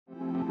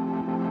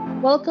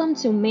Welcome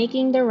to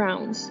Making the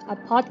Rounds, a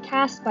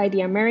podcast by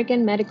the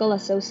American Medical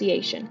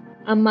Association.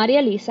 I'm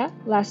Maria Lisa,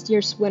 last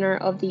year's winner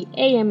of the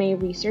AMA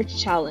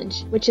Research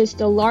Challenge, which is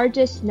the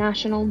largest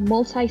national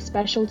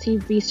multi-specialty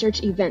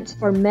research event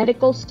for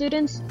medical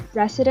students,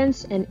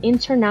 residents, and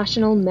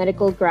international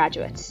medical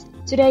graduates.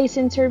 Today's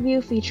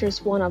interview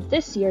features one of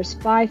this year's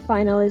 5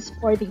 finalists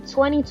for the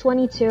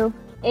 2022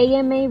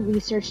 AMA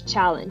Research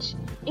Challenge,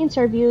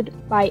 interviewed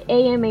by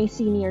AMA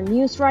senior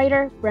news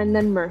writer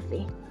Brendan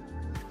Murphy.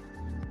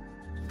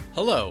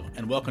 Hello,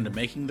 and welcome to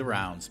Making the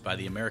Rounds by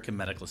the American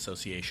Medical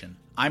Association.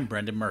 I'm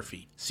Brendan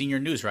Murphy, senior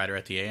news writer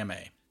at the AMA.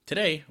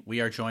 Today,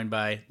 we are joined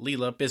by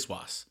Leela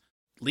Biswas.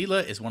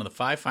 Leela is one of the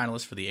 5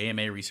 finalists for the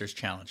AMA Research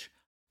Challenge.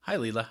 Hi,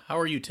 Leela. How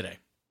are you today?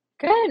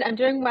 Good. I'm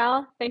doing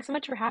well. Thanks so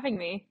much for having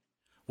me.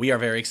 We are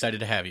very excited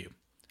to have you.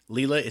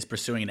 Leela is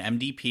pursuing an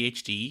MD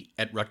PhD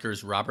at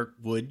Rutgers Robert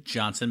Wood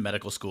Johnson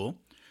Medical School.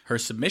 Her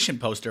submission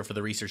poster for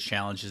the Research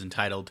Challenge is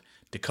entitled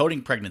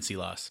Decoding Pregnancy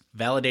Loss,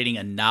 Validating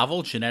a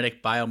Novel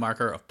Genetic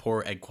Biomarker of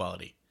Poor Egg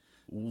Quality.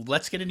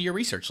 Let's get into your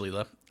research,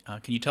 Leela.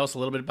 Can you tell us a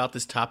little bit about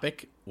this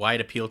topic, why it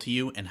appealed to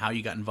you, and how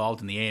you got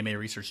involved in the AMA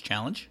Research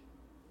Challenge?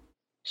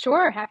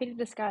 Sure. Happy to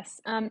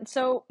discuss.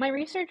 So my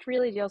research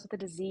really deals with the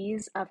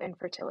disease of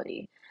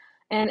infertility.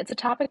 And it's a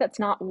topic that's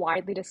not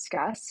widely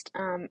discussed,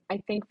 I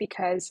think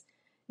because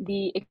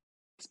the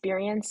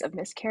experience of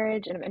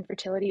miscarriage and of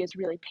infertility is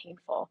really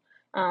painful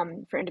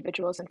for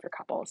individuals and for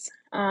couples.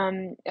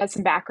 As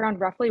some background,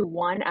 roughly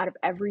 1 out of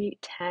every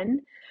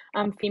 10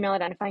 female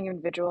identifying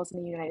individuals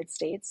in the United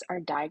States are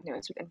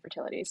diagnosed with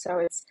infertility. So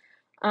it's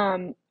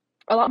a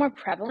lot more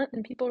prevalent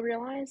than people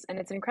realize, and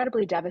it's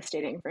incredibly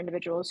devastating for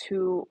individuals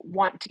who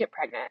want to get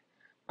pregnant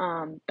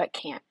but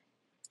can't.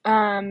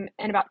 And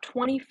about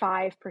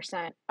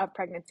 25% of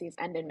pregnancies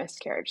end in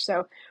miscarriage.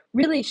 So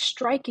really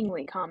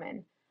strikingly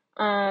common.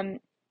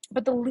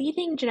 But the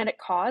leading genetic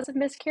cause of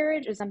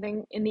miscarriage is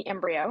something in the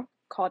embryo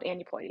called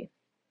aneuploidy.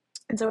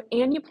 And so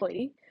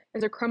aneuploidy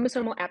is a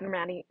chromosomal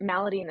abnormality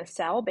in the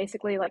cell.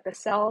 Basically, like the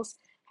cells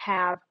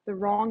have the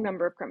wrong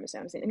number of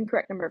chromosomes, an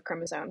incorrect number of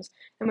chromosomes.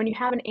 And when you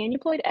have an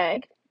aneuploid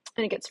egg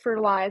and it gets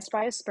fertilized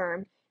by a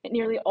sperm, it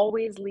nearly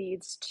always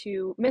leads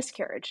to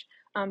miscarriage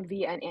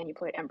via an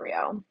aneuploid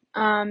embryo.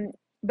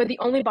 But the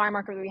only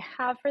biomarker that we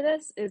have for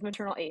this is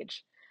maternal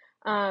age.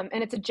 And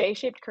it's a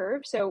J-shaped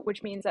curve,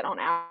 which means that on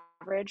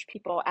average,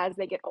 people, as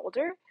they get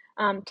older,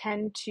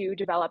 tend to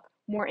develop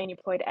more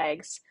aneuploid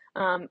eggs.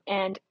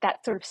 And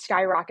that sort of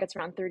skyrockets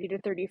around 30 to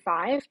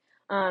 35.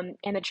 And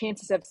the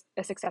chances of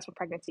a successful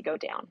pregnancy go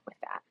down with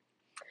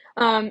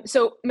that.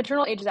 So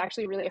maternal age is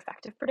actually a really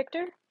effective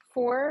predictor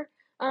for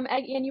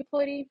egg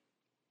aneuploidy,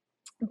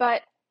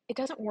 but it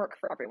doesn't work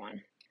for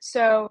everyone.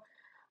 So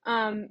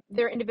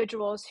there are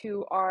individuals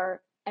who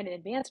are at an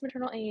advanced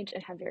maternal age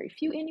and have very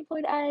few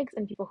aneuploid eggs,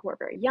 and people who are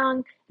very young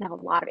and have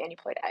a lot of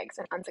aneuploid eggs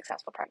and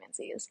unsuccessful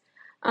pregnancies.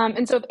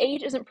 And so if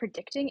age isn't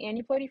predicting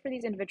aneuploidy for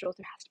these individuals,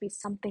 there has to be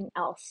something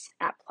else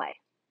at play,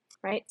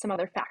 right? Some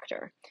other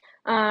factor.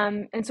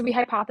 And so we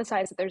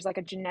hypothesize that there's like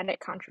a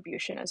genetic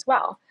contribution as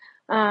well,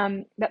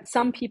 that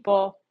some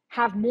people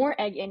have more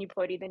egg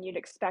aneuploidy than you'd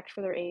expect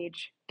for their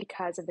age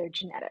because of their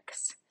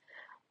genetics.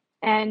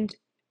 And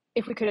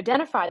if we could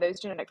identify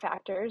those genetic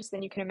factors,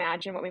 then you can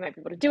imagine what we might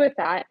be able to do with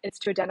that. It's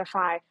to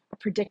identify a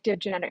predictive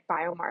genetic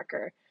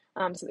biomarker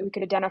so that we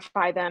could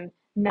identify them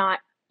not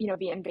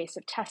via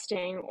invasive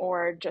testing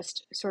or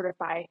just sort of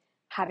by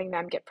having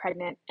them get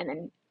pregnant and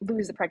then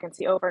lose the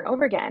pregnancy over and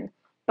over again,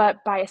 but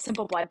by a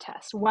simple blood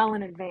test well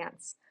in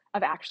advance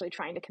of actually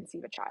trying to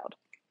conceive a child.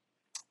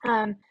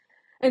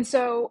 And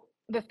so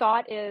the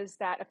thought is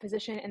that a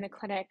physician in the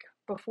clinic,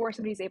 before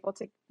somebody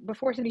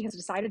has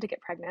decided to get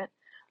pregnant,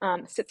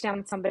 sits down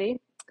with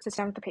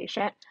the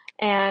patient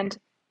and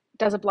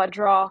does a blood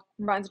draw,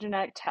 runs a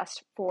genetic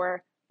test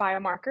for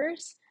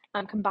biomarkers,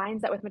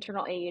 combines that with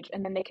maternal age,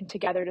 and then they can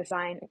together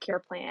design a care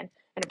plan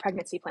and a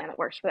pregnancy plan that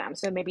works for them.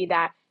 So maybe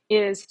that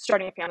is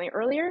starting a family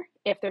earlier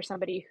if there's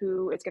somebody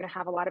who is going to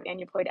have a lot of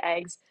aneuploid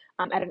eggs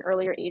at an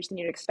earlier age than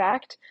you'd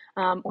expect,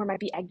 or it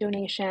might be egg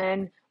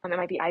donation, it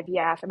might be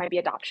IVF, it might be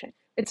adoption.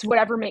 It's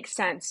whatever makes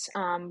sense,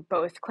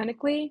 both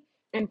clinically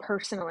and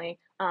personally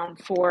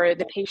for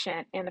the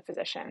patient and the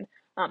physician,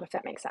 if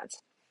that makes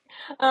sense.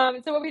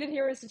 So what we did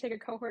here was to take a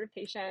cohort of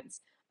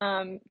patients,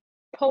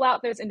 pull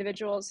out those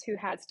individuals who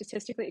had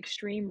statistically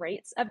extreme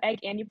rates of egg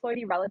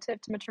aneuploidy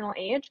relative to maternal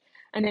age,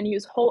 and then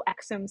use whole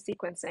exome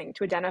sequencing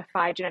to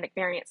identify genetic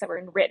variants that were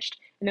enriched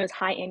in those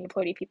high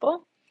aneuploidy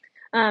people.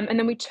 And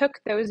then we took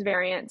those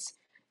variants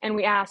and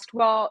we asked,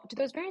 well, do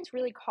those variants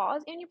really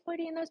cause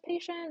aneuploidy in those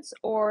patients,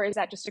 or is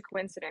that just a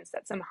coincidence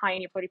that some high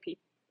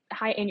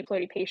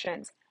aneuploidy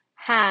patients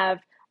have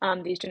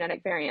these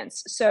genetic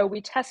variants? So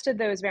we tested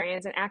those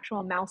variants in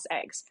actual mouse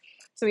eggs.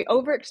 So we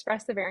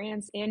overexpressed the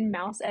variants in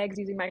mouse eggs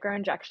using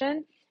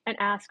microinjection and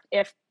asked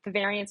if the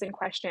variants in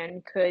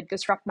question could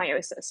disrupt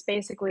meiosis,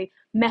 basically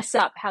mess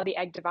up how the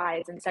egg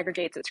divides and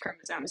segregates its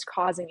chromosomes,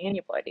 causing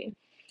aneuploidy.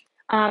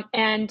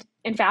 And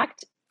in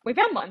fact, we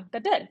found one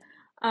that did.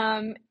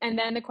 And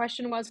then the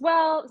question was,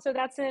 well, so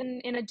that's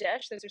in a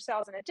dish. Those are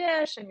cells in a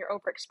dish, and you're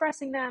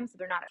overexpressing them, so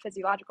they're not at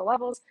physiological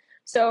levels.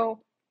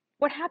 So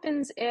what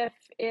happens if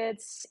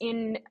it's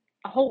in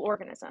a whole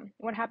organism?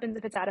 What happens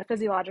if it's at a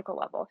physiological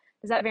level?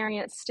 Does that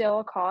variant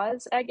still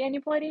cause egg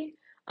aneuploidy?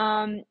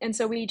 And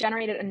so we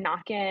generated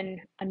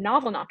a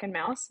novel knock-in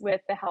mouse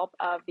with the help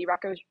of the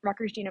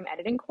Rutgers Genome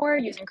Editing Core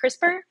using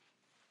CRISPR.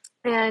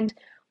 And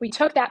we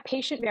took that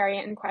patient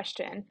variant in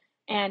question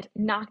and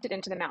knocked it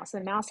into the mouse. So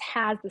the mouse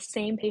has the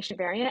same patient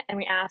variant, and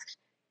we asked,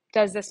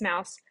 does this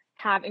mouse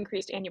have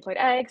increased aneuploid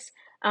eggs?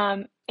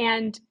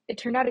 And it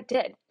turned out it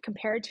did.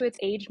 Compared to its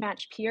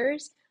age-matched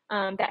peers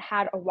that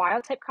had a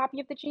wild-type copy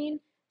of the gene,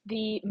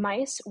 the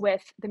mice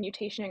with the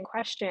mutation in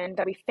question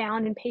that we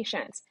found in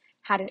patients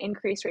had an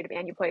increased rate of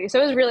aneuploidy. So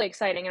it was really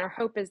exciting, and our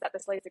hope is that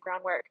this lays the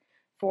groundwork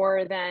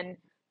for then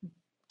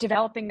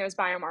developing those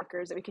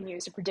biomarkers that we can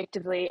use to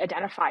predictively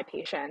identify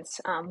patients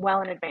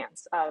well in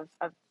advance of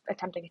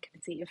attempting to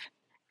conceive.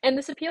 And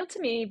this appealed to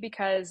me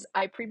because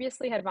I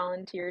previously had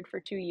volunteered for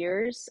 2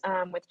 years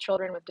with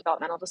children with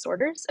developmental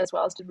disorders, as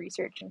well as did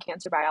research in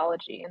cancer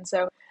biology. And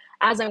so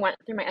as I went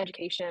through my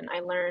education, I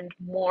learned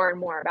more and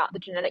more about the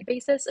genetic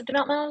basis of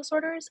developmental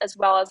disorders, as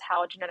well as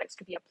how genetics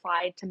could be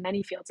applied to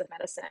many fields of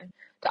medicine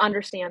to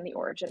understand the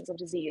origins of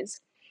disease.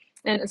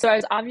 And so I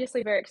was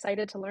obviously very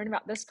excited to learn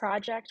about this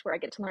project where I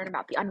get to learn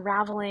about the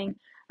unraveling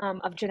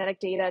of genetic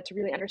data to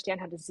really understand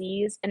how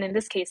disease, and in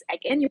this case, egg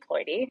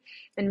aneuploidy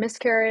and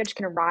miscarriage,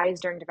 can arise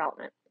during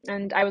development.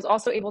 And I was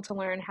also able to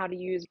learn how to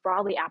use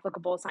broadly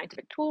applicable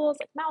scientific tools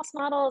like mouse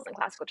models and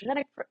classical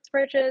genetic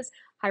approaches,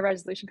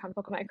 high-resolution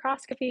confocal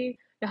microscopy.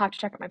 You'll have to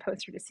check out my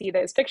poster to see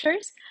those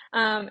pictures,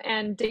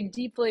 and dig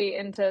deeply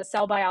into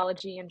cell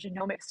biology and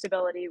genomic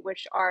stability,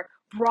 which are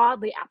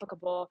broadly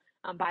applicable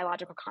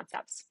biological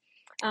concepts.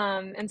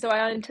 And so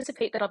I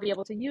anticipate that I'll be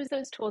able to use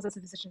those tools as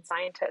a physician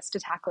scientist to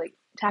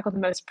tackle the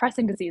most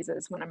pressing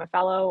diseases when I'm a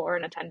fellow or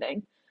an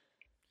attending.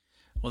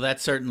 Well,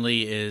 that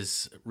certainly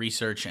is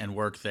research and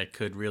work that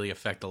could really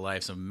affect the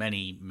lives of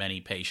many, many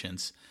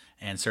patients,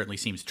 and certainly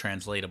seems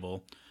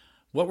translatable.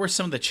 What were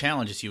some of the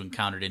challenges you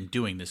encountered in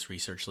doing this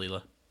research,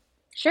 Leela?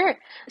 Sure.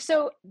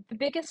 So the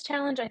biggest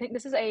challenge, I think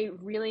this is a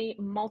really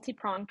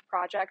multi-pronged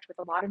project with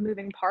a lot of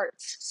moving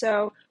parts.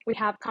 So we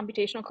have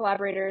computational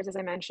collaborators, as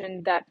I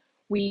mentioned, that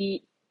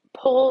we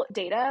pull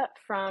data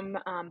from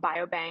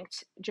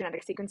biobanked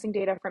genetic sequencing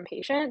data from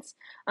patients.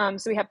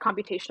 So we have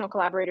computational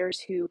collaborators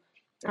who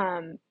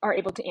are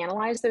able to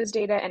analyze those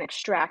data and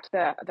extract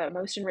the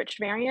most enriched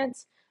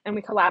variants, and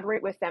we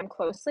collaborate with them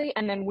closely.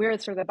 And then we're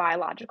sort of the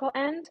biological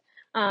end.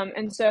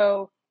 And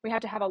so we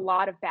have to have a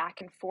lot of back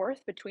and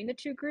forth between the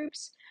two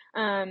groups.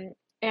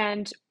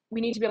 And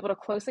we need to be able to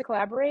closely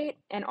collaborate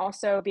and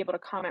also be able to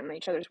comment on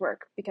each other's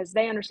work because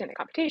they understand the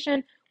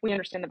computation, we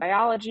understand the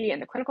biology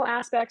and the clinical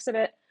aspects of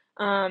it.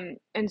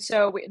 And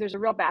so there's a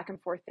real back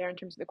and forth there in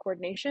terms of the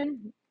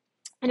coordination.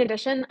 In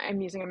addition,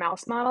 I'm using a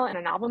mouse model and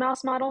a novel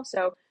mouse model.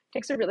 So it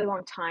takes a really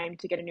long time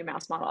to get a new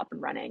mouse model up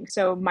and running.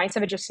 So mice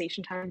have a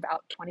gestation time of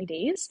about 20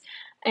 days,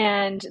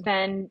 and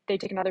then they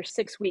take another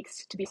 6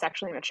 weeks to be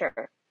sexually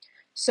mature.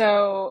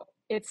 So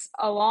it's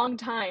a long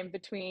time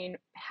between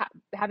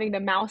having the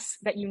mouse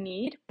that you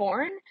need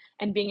born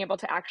and being able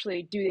to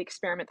actually do the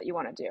experiment that you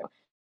want to do.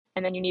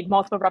 And then you need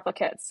multiple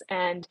replicates,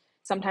 and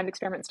sometimes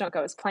experiments don't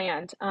go as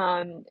planned.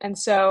 And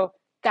so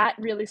that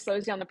really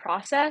slows down the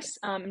process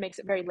and makes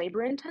it very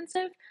labor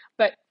intensive,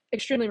 but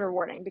extremely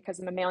rewarding because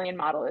the mammalian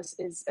model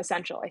is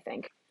essential, I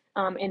think,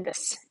 in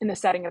the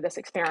setting of this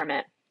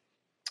experiment.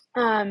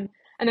 And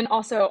then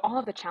also all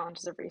of the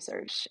challenges of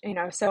research.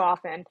 So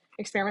often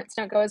experiments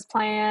don't go as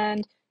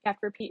planned. You have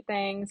to repeat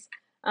things.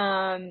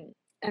 And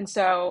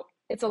so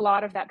it's a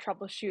lot of that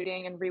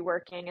troubleshooting and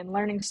reworking and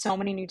learning so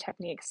many new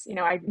techniques.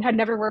 I had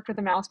never worked with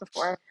a mouse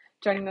before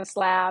joining this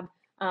lab.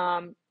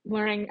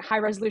 Learning high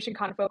resolution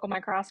confocal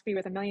microscopy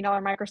with $1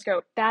 million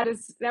microscope. That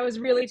was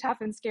really tough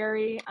and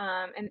scary.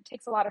 And it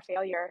takes a lot of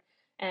failure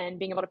and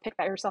being able to pick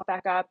yourself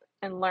back up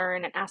and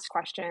learn and ask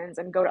questions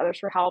and go to others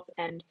for help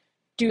and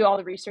do all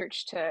the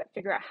research to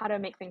figure out how to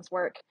make things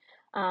work.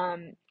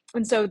 And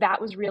so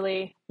that was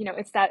really,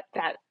 it's that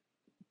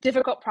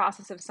difficult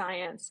process of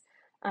science,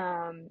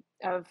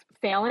 of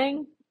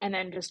failing and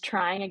then just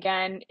trying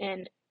again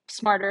in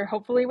smarter,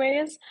 hopefully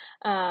ways,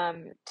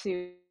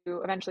 to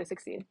eventually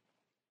succeed.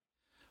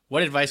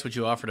 What advice would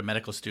you offer to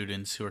medical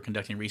students who are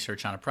conducting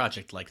research on a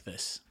project like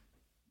this?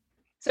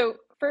 So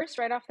first,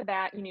 right off the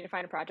bat, you need to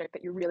find a project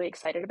that you're really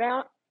excited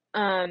about.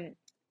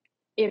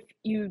 If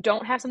you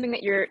don't have something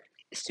that you're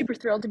super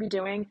thrilled to be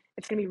doing,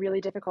 it's going to be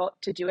really difficult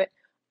to do it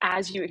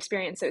as you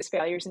experience those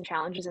failures and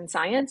challenges in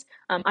science.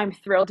 I'm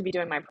thrilled to be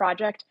doing my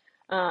project,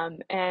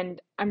 and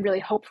I'm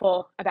really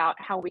hopeful about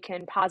how we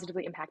can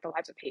positively impact the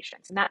lives of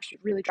patients, and that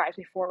really drives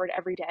me forward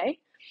every day.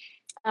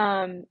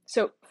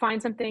 So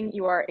find something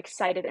you are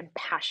excited and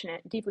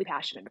deeply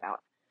passionate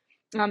about.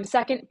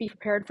 Second, be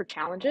prepared for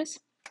challenges.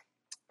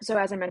 So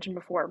as I mentioned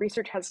before,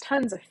 research has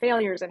tons of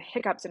failures and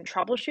hiccups and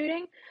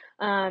troubleshooting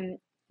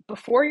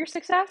before your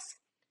success.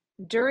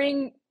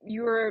 during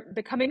your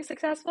becoming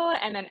successful,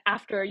 and then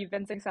after you've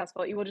been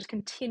successful, you will just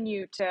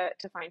continue to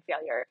find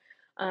failure.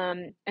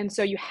 And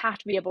so you have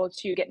to be able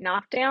to get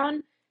knocked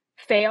down,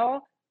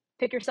 fail,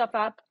 pick yourself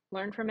up,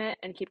 learn from it,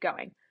 and keep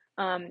going.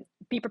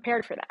 Be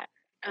prepared for that.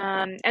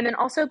 And then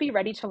also be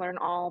ready to learn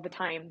all the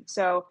time.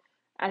 So,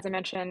 as I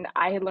mentioned,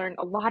 I had learned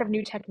a lot of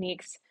new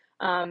techniques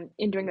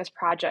in doing this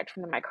project,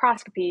 from the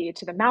microscopy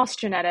to the mouse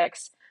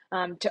genetics,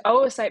 to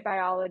oocyte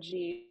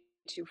biology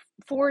to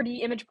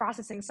 4D image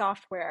processing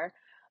software.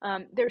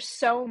 There's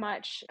so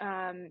much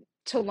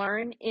to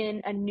learn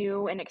in a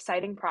new and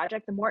exciting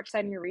project. The more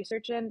exciting your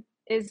research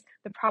is,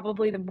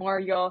 probably the more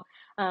you'll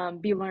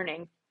be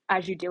learning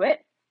as you do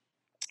it.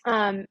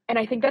 And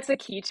I think that's the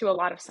key to a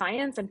lot of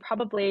science and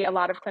probably a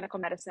lot of clinical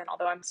medicine,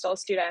 although I'm still a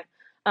student.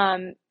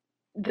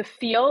 The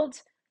field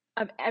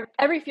of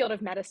every field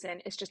of medicine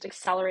is just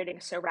accelerating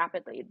so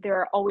rapidly. There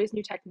are always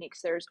new techniques.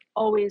 There's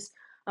always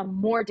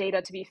more data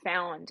to be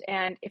found.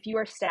 And if you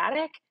are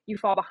static, you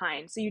fall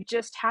behind. So you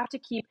just have to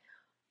keep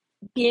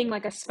being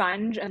like a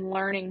sponge and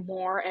learning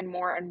more and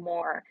more and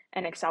more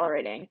and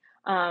accelerating.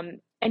 And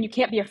you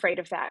can't be afraid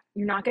of that.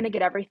 You're not going to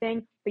get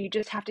everything, but you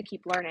just have to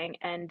keep learning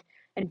and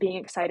being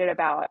excited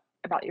about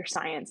your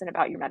science and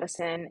about your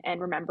medicine,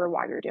 and remember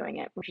why you're doing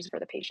it, which is for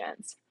the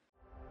patients.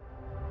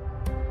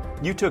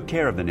 You took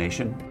care of the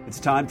nation. It's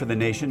time for the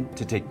nation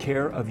to take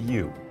care of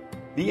you.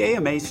 The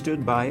AMA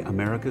stood by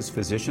America's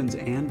physicians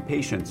and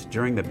patients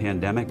during the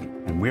pandemic,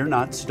 and we're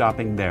not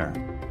stopping there.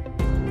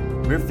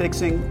 We're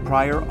fixing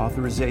prior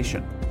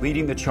authorization,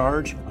 leading the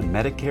charge on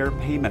Medicare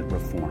payment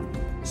reform,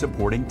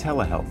 supporting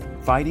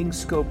telehealth, fighting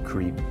scope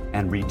creep,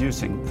 and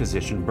reducing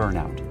physician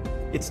burnout.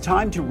 It's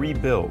time to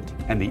rebuild,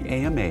 and the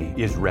AMA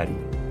is ready.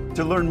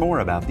 To learn more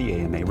about the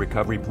AMA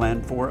Recovery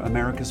Plan for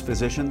America's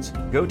Physicians,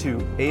 go to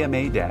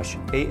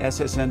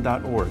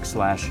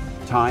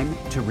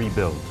ama-assn.org/time to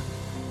rebuild.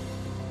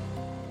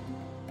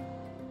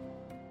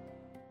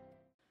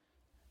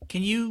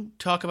 Can you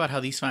talk about how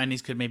these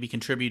findings could maybe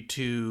contribute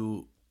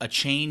to a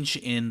change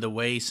in the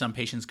way some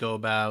patients go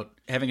about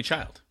having a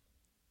child?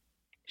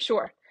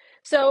 Sure.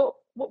 So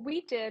what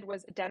we did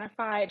was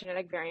identify a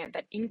genetic variant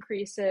that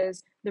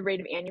increases the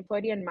rate of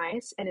aneuploidy in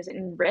mice and is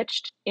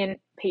enriched in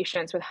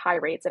patients with high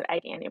rates of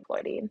egg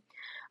aneuploidy.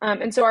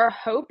 And so our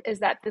hope is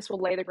that this will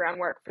lay the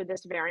groundwork for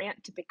this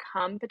variant to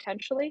become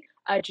potentially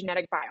a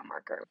genetic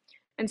biomarker.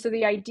 And so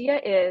the idea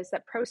is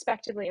that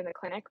prospectively in the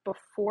clinic,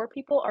 before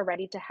people are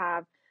ready to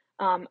have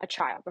a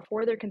child,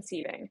 before they're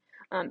conceiving,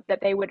 that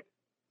they would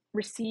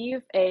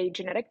receive a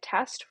genetic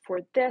test for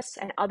this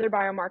and other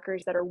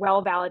biomarkers that are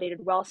well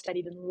validated, well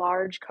studied in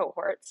large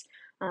cohorts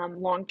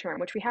long term,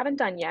 which we haven't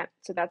done yet.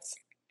 So that's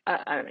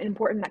an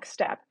important next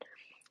step.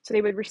 So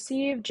they would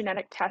receive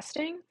genetic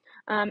testing,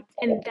 and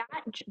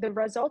that the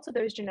results of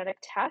those genetic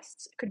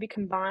tests could be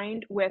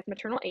combined with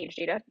maternal age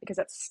data, because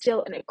that's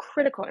still a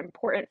critical,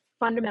 important,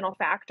 fundamental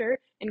factor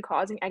in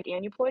causing egg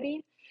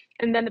aneuploidy.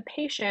 And then the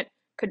patient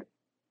could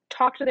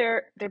talk to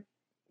their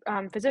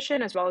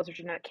physician as well as their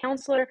genetic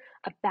counselor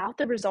about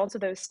the results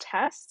of those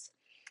tests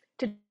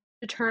to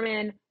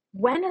determine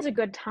when is a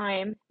good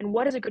time and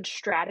what is a good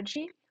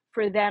strategy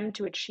for them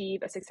to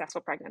achieve a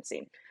successful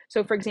pregnancy.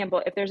 So for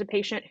example, if there's a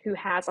patient who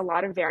has a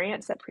lot of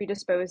variants that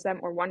predispose them,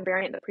 or one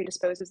variant that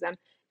predisposes them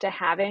to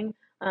having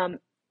a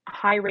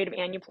high rate of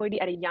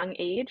aneuploidy at a young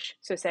age,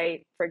 so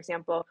say, for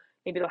example,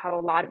 maybe they'll have a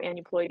lot of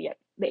aneuploidy at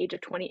the age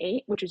of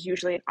 28, which is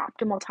usually an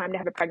optimal time to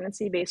have a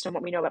pregnancy based on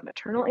what we know about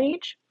maternal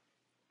age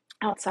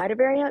outside of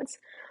variants.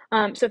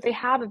 So if they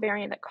have a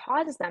variant that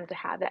causes them to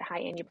have that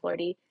high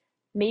aneuploidy,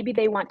 maybe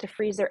they want to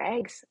freeze their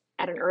eggs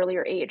at an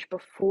earlier age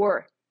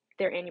before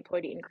their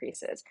aneuploidy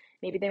increases.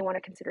 Maybe they want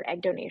to consider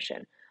egg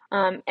donation.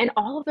 And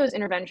all of those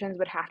interventions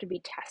would have to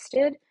be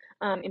tested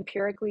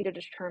empirically to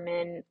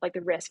determine like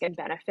the risk and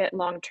benefit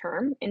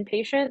long-term in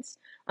patients.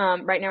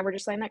 Right now, we're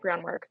just laying that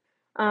groundwork.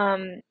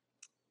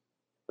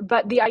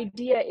 But the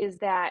idea is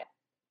that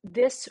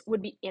this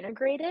would be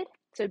integrated.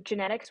 So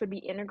genetics would be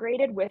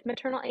integrated with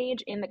maternal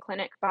age in the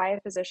clinic by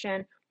a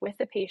physician with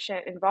the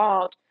patient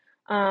involved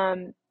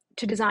to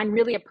design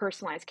really a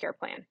personalized care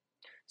plan.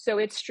 So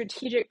it's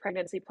strategic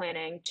pregnancy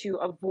planning to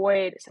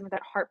avoid some of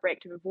that heartbreak,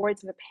 to avoid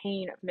some of the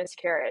pain of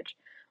miscarriage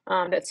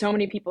that so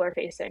many people are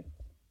facing.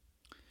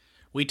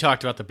 We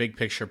talked about the big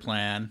picture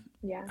plan,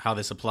 how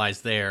this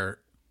applies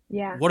there.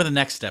 Yeah. What are the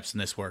next steps in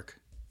this work?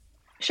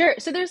 Sure.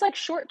 So there's like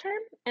short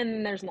term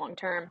and there's long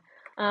term.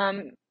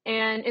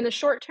 And in the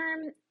short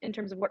term, in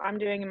terms of what I'm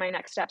doing in my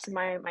next steps in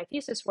my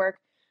thesis work,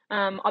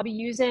 I'll be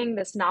using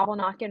this novel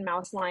knock-in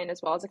mouse line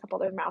as well as a couple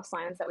other mouse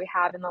lines that we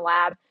have in the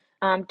lab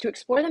to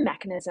explore the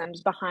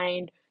mechanisms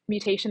behind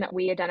mutation that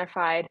we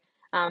identified,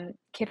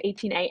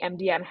 KIF18A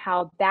MDM,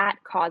 how that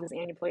causes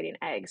aneuploidy in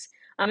eggs.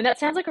 And that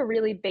sounds like a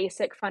really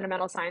basic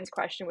fundamental science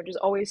question, which is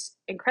always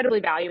incredibly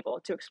valuable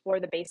to explore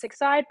the basic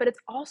side, but it's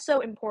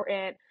also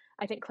important,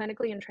 I think,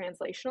 clinically and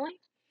translationally.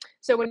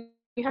 So when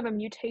you have a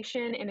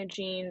mutation in a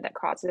gene that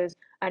causes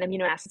an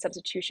amino acid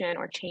substitution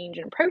or change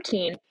in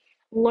protein,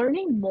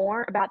 learning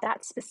more about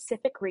that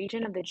specific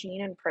region of the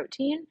gene and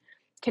protein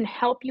can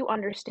help you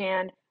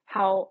understand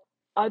how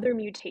other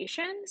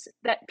mutations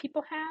that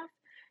people have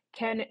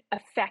can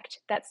affect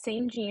that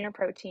same gene or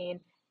protein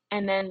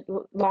and then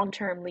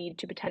long-term lead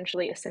to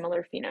potentially a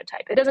similar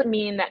phenotype. It doesn't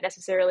mean that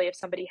necessarily if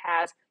somebody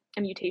has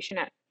a mutation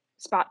at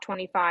spot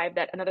 25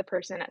 that another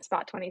person at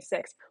spot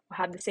 26 will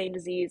have the same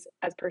disease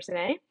as person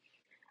A.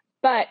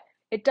 But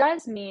it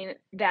does mean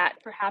that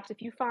perhaps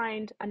if you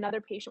find another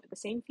patient with the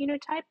same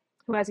phenotype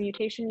who has a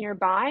mutation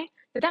nearby,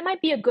 that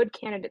might be a good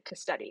candidate to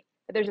study,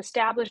 that there's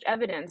established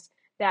evidence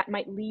that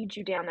might lead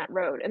you down that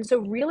road. And so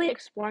really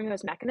exploring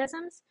those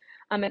mechanisms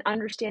and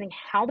understanding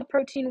how the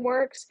protein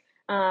works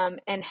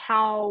and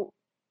how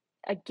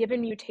a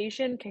given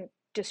mutation can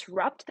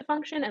disrupt the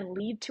function and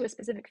lead to a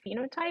specific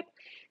phenotype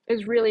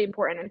is really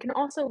important, and can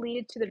also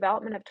lead to the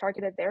development of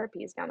targeted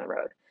therapies down the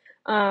road.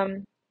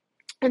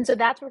 And so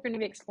that's what we're going to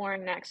be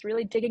exploring next,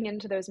 really digging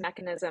into those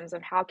mechanisms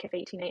of how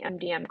KIF18A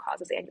MDM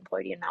causes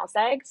aneuploidy in mouse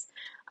eggs.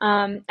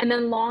 And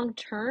then long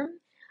term,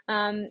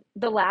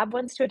 the lab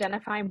wants to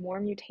identify more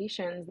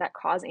mutations that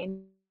cause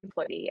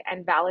aneuploidy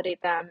and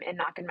validate them in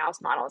knock-in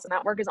mouse models. And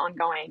that work is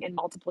ongoing in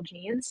multiple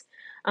genes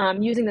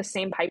using the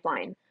same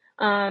pipeline.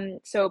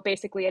 So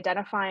basically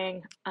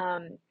identifying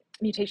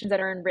mutations that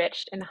are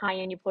enriched in high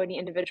aneuploidy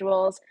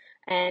individuals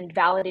and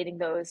validating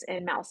those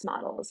in mouse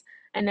models.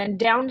 And then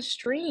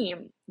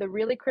downstream, the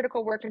really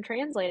critical work in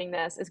translating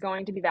this is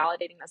going to be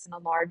validating this in a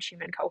large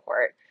human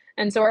cohort.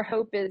 And so our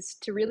hope is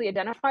to really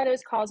identify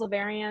those causal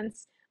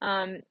variants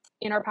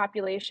in our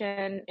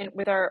population and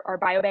with our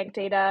biobank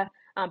data,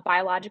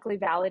 biologically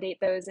validate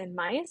those in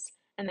mice,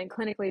 and then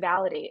clinically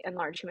validate in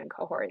large human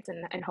cohorts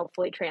and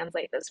hopefully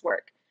translate this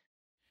work.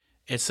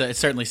 It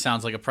certainly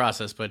sounds like a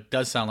process, but it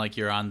does sound like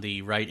you're on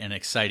the right and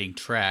exciting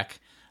track.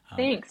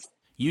 Thanks.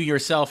 You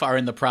yourself are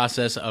in the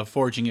process of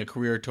forging a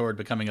career toward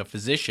becoming a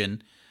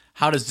physician.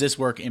 How does this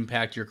work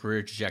impact your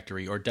career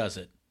trajectory, or does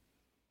it?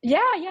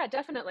 Yeah,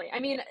 definitely. I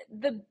mean,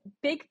 the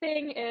big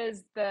thing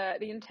is the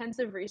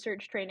intensive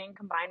research training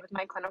combined with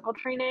my clinical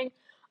training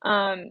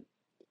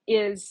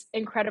is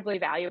incredibly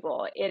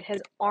valuable. It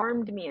has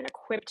armed me and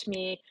equipped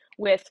me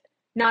with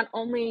not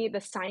only the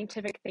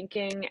scientific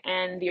thinking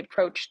and the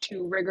approach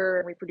to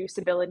rigor and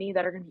reproducibility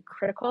that are going to be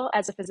critical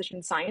as a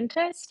physician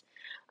scientist,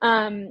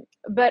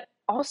 but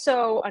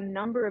also a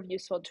number of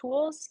useful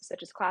tools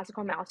such as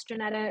classical mouse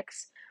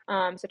genetics,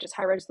 such as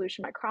high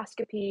resolution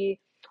microscopy,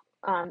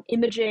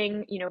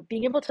 imaging,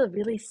 being able to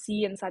really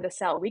see inside the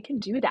cell. We can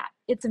do that.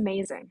 It's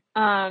amazing.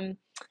 So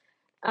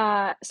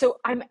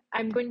I'm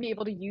going to be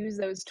able to use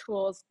those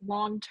tools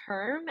long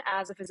term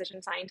as a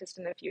physician scientist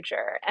in the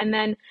future. And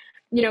then,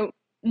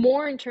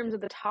 more in terms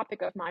of the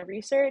topic of my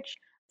research.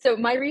 So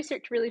my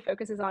research really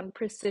focuses on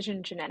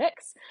precision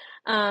genetics.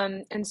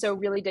 And so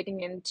really digging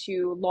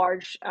into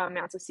large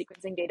amounts of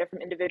sequencing data from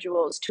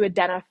individuals to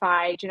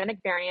identify genetic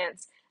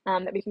variants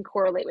that we can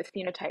correlate with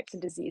phenotypes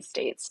and disease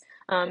states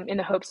in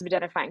the hopes of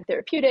identifying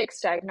therapeutics,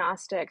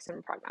 diagnostics,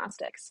 and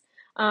prognostics.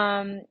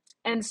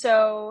 And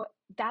so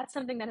that's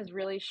something that has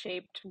really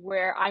shaped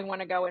where I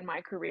want to go in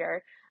my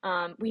career.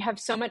 We have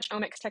so much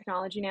omics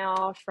technology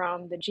now,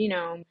 from the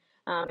genome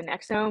and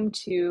exome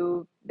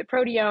to the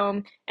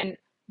proteome and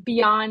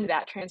beyond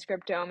that,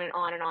 transcriptome, and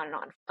on and on and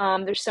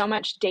on. There's so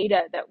much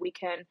data that we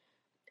can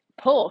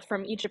pull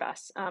from each of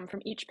us,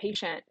 from each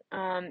patient,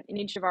 in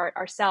each of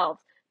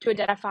ourselves, to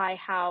identify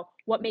how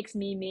what makes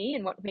me me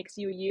and what makes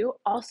you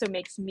also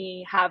makes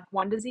me have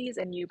one disease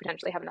and you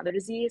potentially have another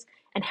disease,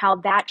 and how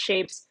that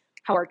shapes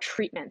how our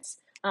treatments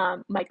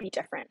might be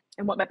different,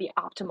 and what might be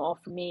optimal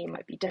for me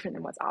might be different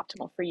than what's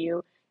optimal for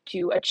you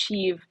to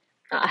achieve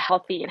a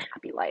healthy and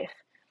happy life.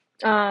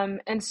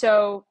 And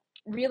so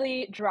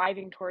really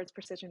driving towards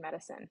precision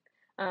medicine,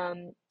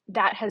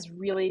 that has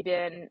really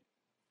been,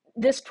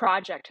 this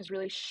project has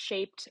really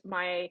shaped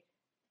my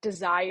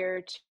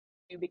desire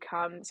to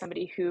become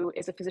somebody who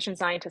is a physician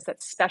scientist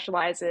that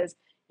specializes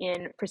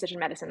in precision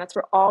medicine. That's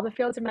where all the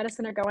fields of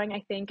medicine are going,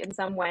 I think, in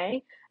some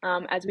way,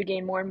 as we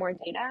gain more and more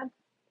data.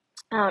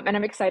 And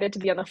I'm excited to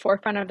be on the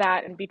forefront of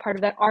that and be part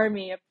of that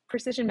army of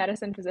precision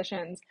medicine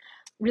physicians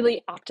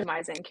really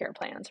optimizing care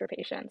plans for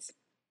patients.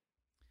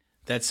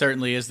 That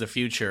certainly is the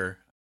future.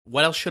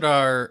 What else should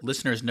our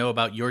listeners know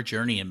about your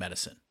journey in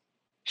medicine?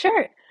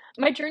 Sure.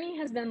 My journey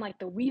has been like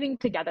the weaving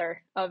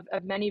together of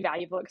many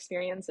valuable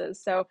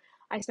experiences. So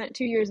I spent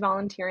 2 years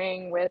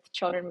volunteering with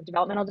children with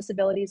developmental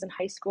disabilities in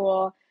high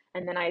school.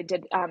 And then I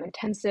did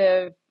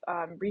intensive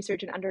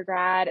research in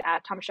undergrad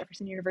at Thomas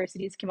Jefferson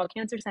University's Kimmel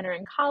Cancer Center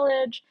in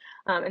college.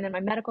 And then my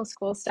medical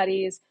school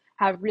studies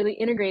have really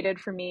integrated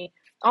for me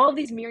all of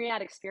these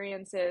myriad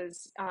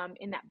experiences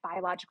in that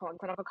biological and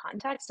clinical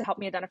context to help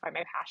me identify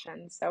my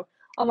passions. So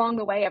along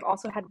the way, I've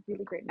also had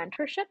really great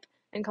mentorship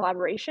and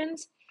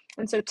collaborations.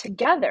 And so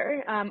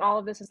together, all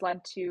of this has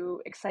led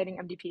to exciting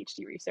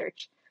MD-PhD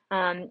research,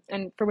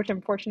 and for which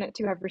I'm fortunate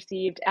to have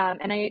received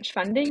NIH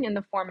funding in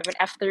the form of an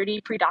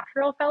F30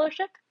 predoctoral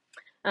fellowship.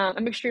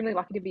 I'm extremely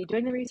lucky to be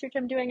doing the research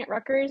I'm doing at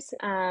Rutgers,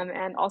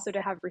 and also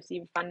to have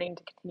received funding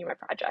to continue my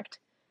project.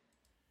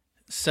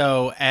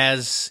 So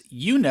as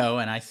you know,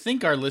 and I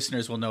think our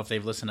listeners will know if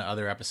they've listened to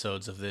other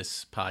episodes of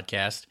this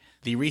podcast,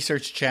 The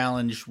Research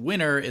Challenge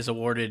winner is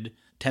awarded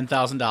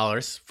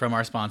 $10,000 from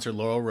our sponsor,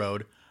 Laurel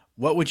Road.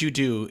 What would you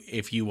do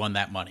if you won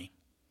that money?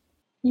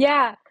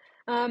 Yeah.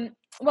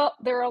 Well,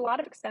 there are a lot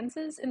of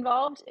expenses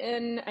involved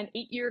in an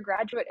 8-year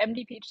graduate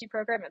MD PhD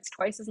program. It's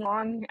twice as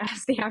long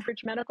as the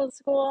average medical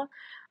school.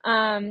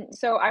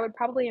 So I would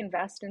probably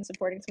invest in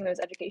supporting some of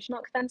those educational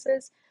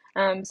expenses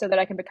so that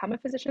I can become a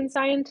physician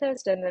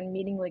scientist and then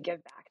meaningfully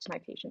give back to my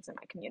patients and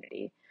my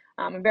community.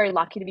 I'm very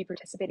lucky to be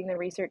participating in the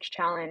Research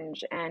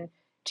Challenge and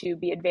to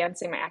be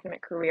advancing my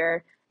academic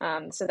career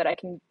so that I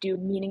can do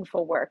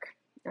meaningful work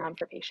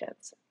for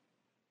patients.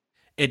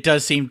 It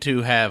does seem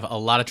to have a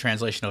lot of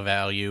translational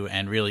value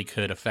and really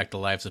could affect the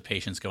lives of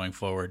patients going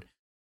forward.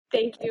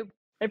 Thank you.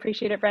 I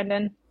appreciate it,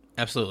 Brendan.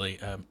 Absolutely.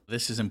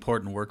 This is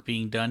important work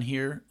being done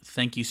here.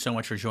 Thank you so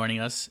much for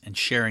joining us and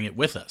sharing it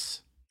with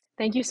us.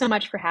 Thank you so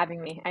much for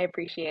having me. I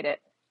appreciate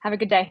it. Have a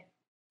good day.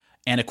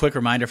 And a quick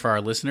reminder for our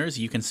listeners,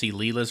 you can see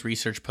Leela's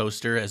research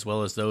poster as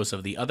well as those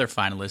of the other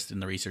finalists in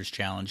the Research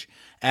Challenge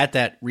at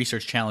that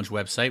Research Challenge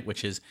website,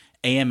 which is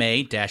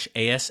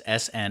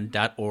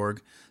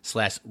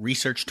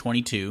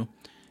ama-assn.org/research22.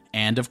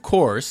 And of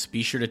course,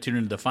 be sure to tune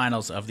into the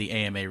finals of the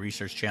AMA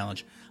Research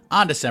Challenge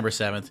on December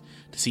 7th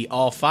to see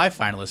all 5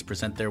 finalists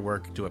present their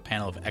work to a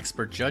panel of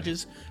expert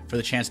judges for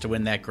the chance to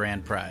win that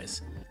grand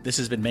prize. This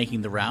has been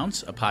Making the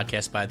Rounds, a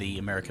podcast by the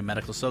American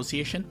Medical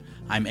Association.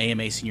 I'm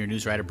AMA Senior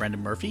News Writer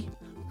Brendan Murphy.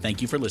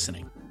 Thank you for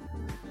listening.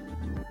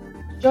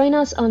 Join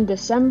us on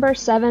December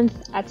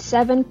 7th at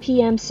 7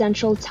 p.m.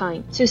 Central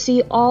Time to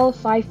see all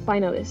 5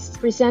 finalists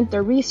present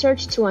their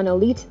research to an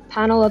elite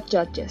panel of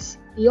judges.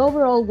 The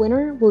overall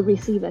winner will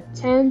receive a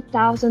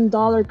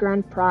 $10,000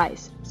 grand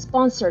prize,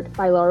 sponsored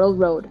by Laurel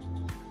Road.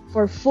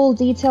 For full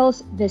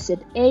details,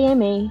 visit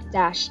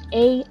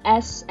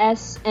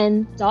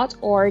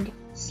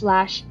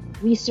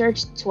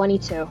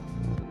ama-assn.org/research22.